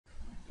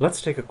Let's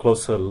take a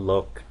closer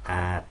look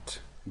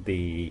at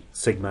the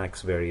sigma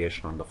x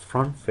variation on the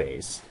front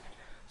face.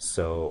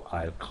 So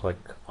I'll click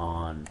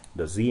on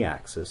the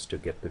z-axis to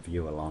get the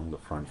view along the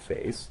front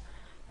face,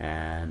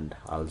 and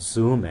I'll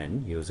zoom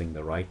in using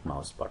the right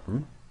mouse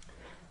button.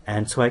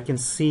 And so I can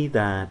see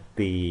that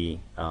the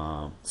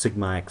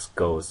sigma x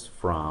goes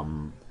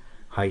from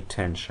high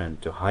tension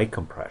to high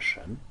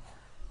compression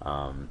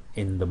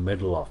in the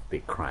middle of the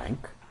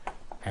crank.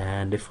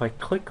 And if I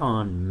click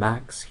on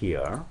max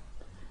here,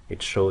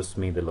 it shows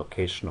me the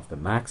location of the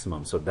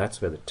maximum, so that's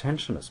where the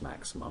tension is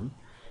maximum.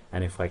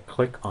 And if I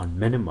click on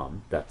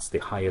minimum, that's the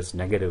highest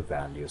negative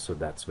value, so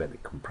that's where the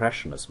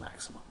compression is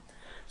maximum.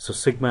 So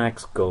sigma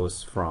x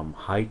goes from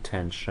high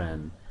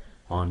tension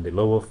on the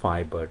lower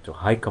fiber to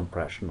high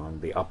compression on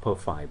the upper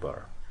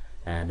fiber,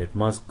 and it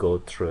must go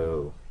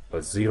through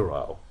a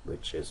zero,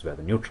 which is where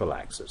the neutral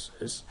axis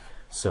is.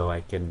 So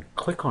I can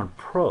click on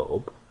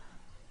probe,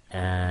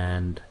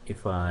 and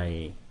if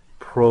I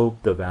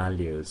probe the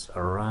values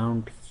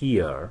around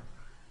here,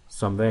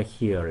 somewhere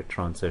here it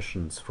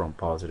transitions from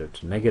positive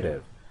to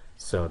negative,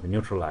 so the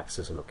neutral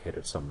axis is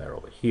located somewhere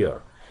over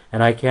here.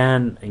 And I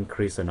can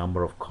increase the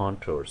number of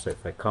contours. So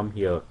if I come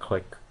here,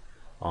 click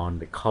on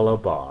the color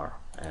bar,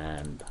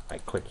 and I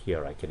click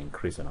here, I can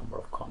increase the number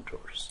of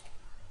contours.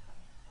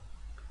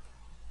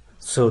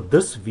 So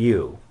this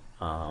view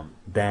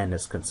then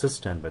is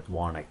consistent with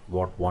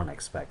what one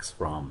expects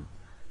from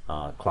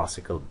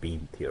classical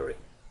beam theory.